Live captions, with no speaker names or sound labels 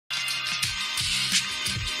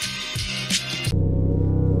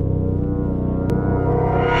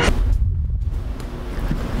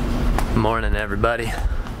morning, everybody.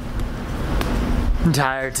 I'm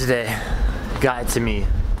tired today. Got it to me.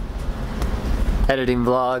 Editing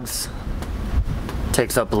vlogs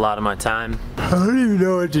takes up a lot of my time. I don't even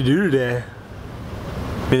know what to do today.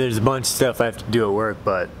 I mean, there's a bunch of stuff I have to do at work,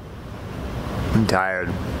 but I'm tired.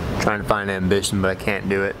 I'm trying to find ambition, but I can't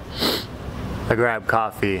do it. I grabbed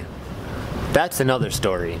coffee. That's another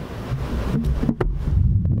story.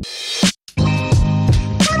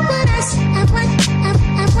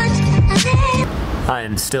 I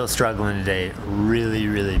am still struggling today,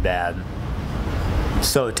 really bad.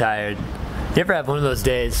 So tired. You ever have one of those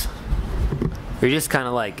days where you just kind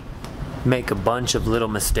of like make a bunch of little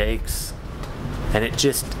mistakes and it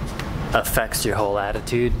just affects your whole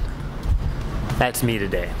attitude? That's me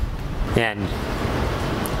today. And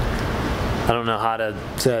I don't know how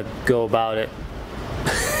to go about it.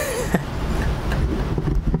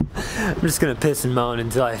 I'm just gonna piss and moan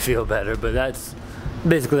until I feel better, but that's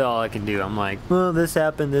basically all I can do. I'm like, well, this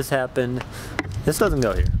happened, this happened. This doesn't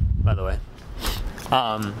go here, by the way.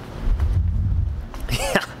 Yeah.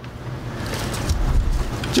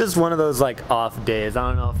 Just one of those like off days. I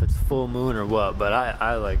don't know if it's full moon or what, but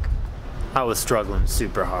I was struggling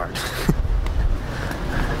super hard.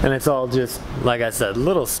 And it's all just, like I said,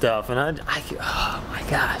 little stuff, and oh my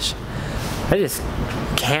gosh, I just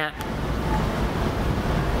can't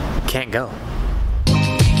go.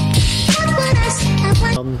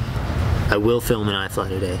 I will film an iFly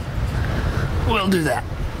today. We'll do that.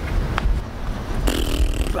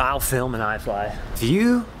 I'll film an iFly. If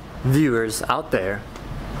you viewers out there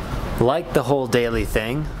like the whole daily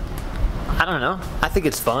thing, I don't know. I think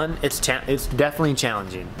it's fun. It's definitely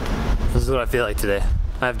challenging. This is what I feel like today.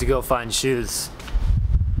 I have to go find shoes.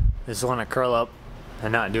 I just want to curl up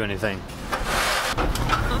and not do anything.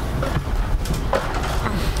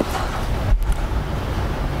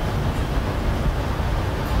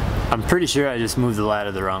 I'm pretty sure I just moved the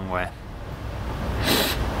ladder the wrong way.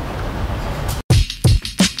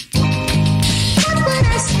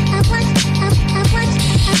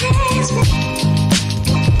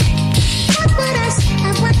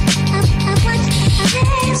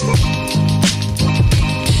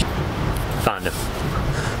 Found him.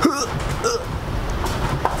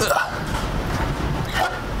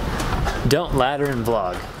 Don't ladder and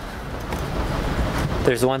vlog.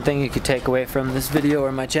 There's one thing you could take away from this video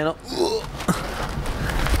or my channel.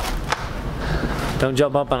 Don't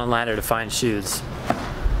jump up on a ladder to find shoes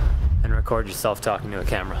and record yourself talking to a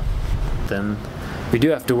camera. Then we do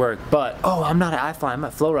have to work, but oh, I'm not at iFly, I'm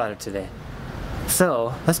at Flow Rider today.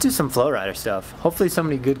 So let's do some Flow Rider stuff. Hopefully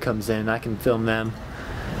somebody good comes in, I can film them.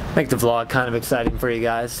 Make the vlog kind of exciting for you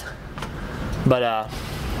guys. But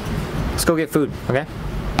let's go get food, okay?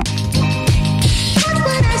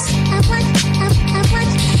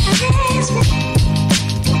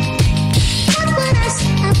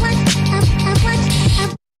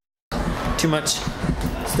 Too much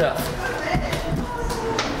stuff.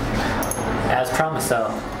 As promised though,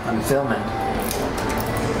 I'm filming.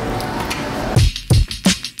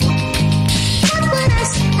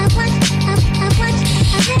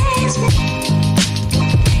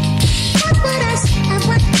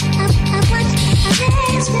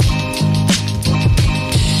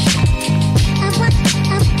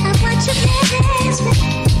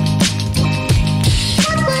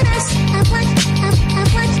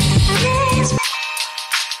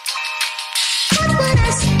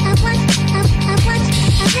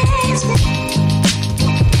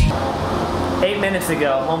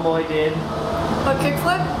 Ago, homeboy did a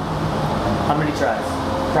kickflip. How many tries?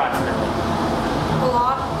 Approximately. A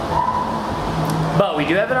lot. But we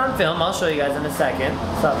do have it on film. I'll show you guys in a second.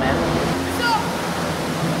 What's up, man? What's up?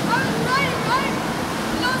 I was riding, right?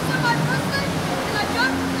 And I was on my first leg, and I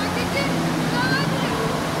jumped, and I kicked it, and I landed it.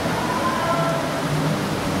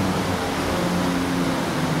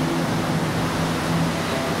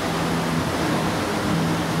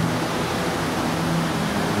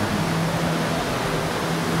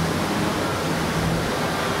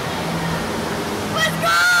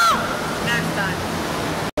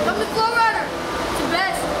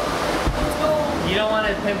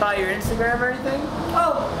 Pimp out your Instagram or anything?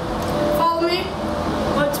 Oh, follow me.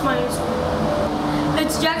 What's my Instagram?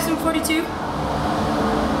 It's Jackson42.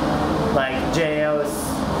 Like J-O-S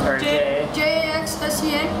or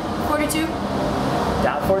J-A-X-S-E-N 42.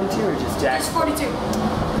 Dot 42 or just Jackson? Just 42.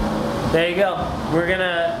 There you go.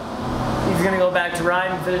 He's gonna go back to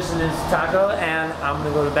riding, finishing his taco, and I'm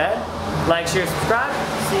gonna go to bed. Like, share, subscribe.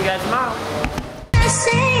 See you guys tomorrow.